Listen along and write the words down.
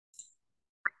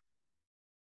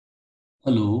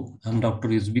Hello, I'm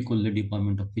Dr. S.B. Kolle,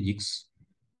 Department of Physics,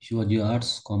 Shivaji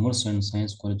Arts, Commerce and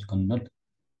Science College, Kannad,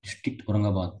 District,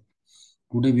 Aurangabad.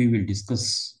 Today we will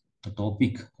discuss the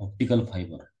topic optical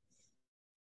fiber.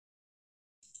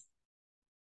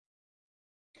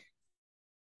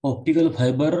 Optical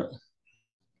fiber,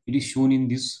 it is shown in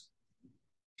this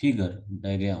figure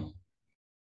diagram.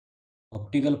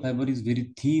 Optical fiber is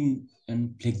very thin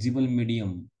and flexible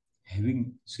medium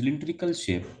having cylindrical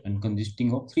shape and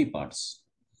consisting of three parts.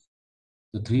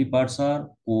 The three parts are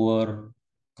core,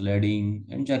 cladding,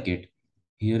 and jacket.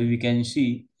 Here we can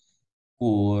see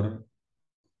core,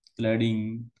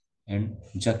 cladding, and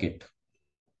jacket.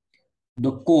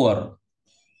 The core,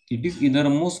 it is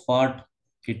innermost part,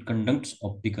 it conducts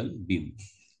optical beam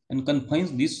and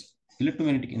confines this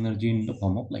electromagnetic energy in the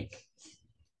form of light.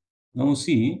 Now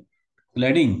see,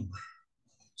 cladding.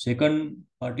 Second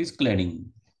part is cladding.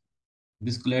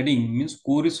 This cladding means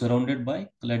core is surrounded by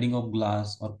cladding of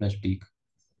glass or plastic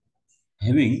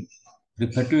having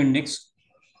refractive index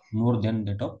more than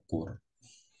that of core.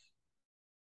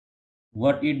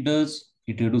 What it does,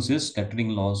 it reduces scattering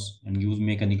loss and gives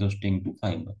mechanical strength to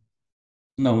fiber.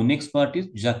 Now next part is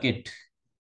jacket.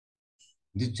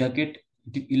 This jacket,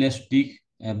 it is elastic,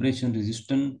 abrasion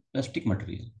resistant plastic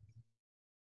material.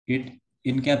 It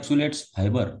encapsulates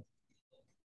fiber.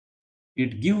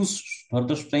 It gives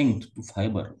further strength to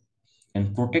fiber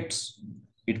and protects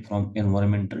it from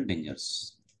environmental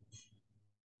dangers.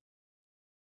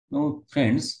 Now,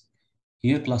 friends,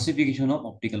 here classification of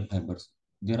optical fibers.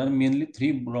 There are mainly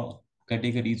three broad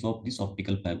categories of this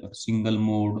optical fiber: single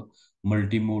mode,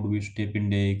 multi-mode with step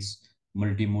index,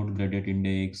 multi-mode gradient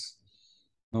index.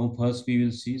 Now, first we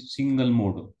will see single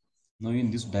mode. Now, in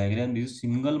this diagram, this is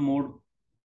single mode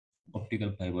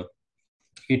optical fiber.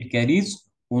 It carries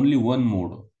only one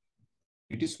mode.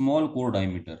 It is small core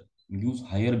diameter, gives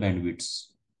higher bandwidths,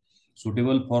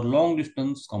 suitable for long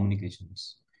distance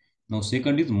communications. Now,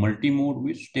 second is multi-mode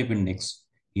with step index.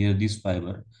 Here, this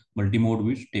fiber, multi-mode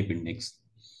with step index.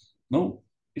 Now,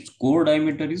 its core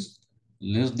diameter is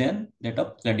less than that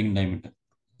of cladding diameter.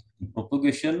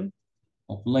 Propagation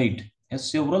of light has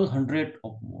several hundred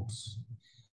of modes.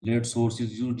 Lead source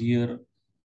is used here,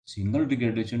 single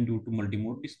degradation due to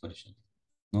multimode dispersion.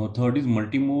 Now, third is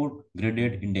multimode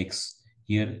graded index.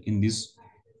 Here in this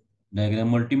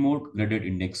diagram, multimode graded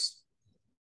index.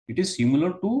 It is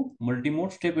similar to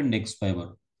multimode step index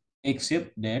fiber,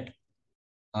 except that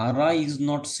Ri is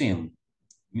not same.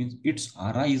 Means its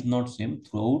Ri is not same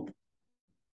throughout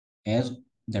as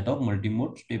that of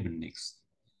multimode step index.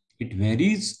 It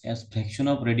varies as fraction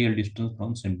of radial distance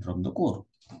from center of the core.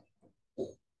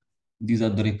 These are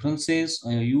the references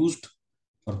I have used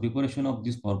for preparation of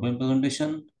this PowerPoint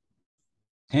presentation.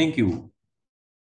 Thank you.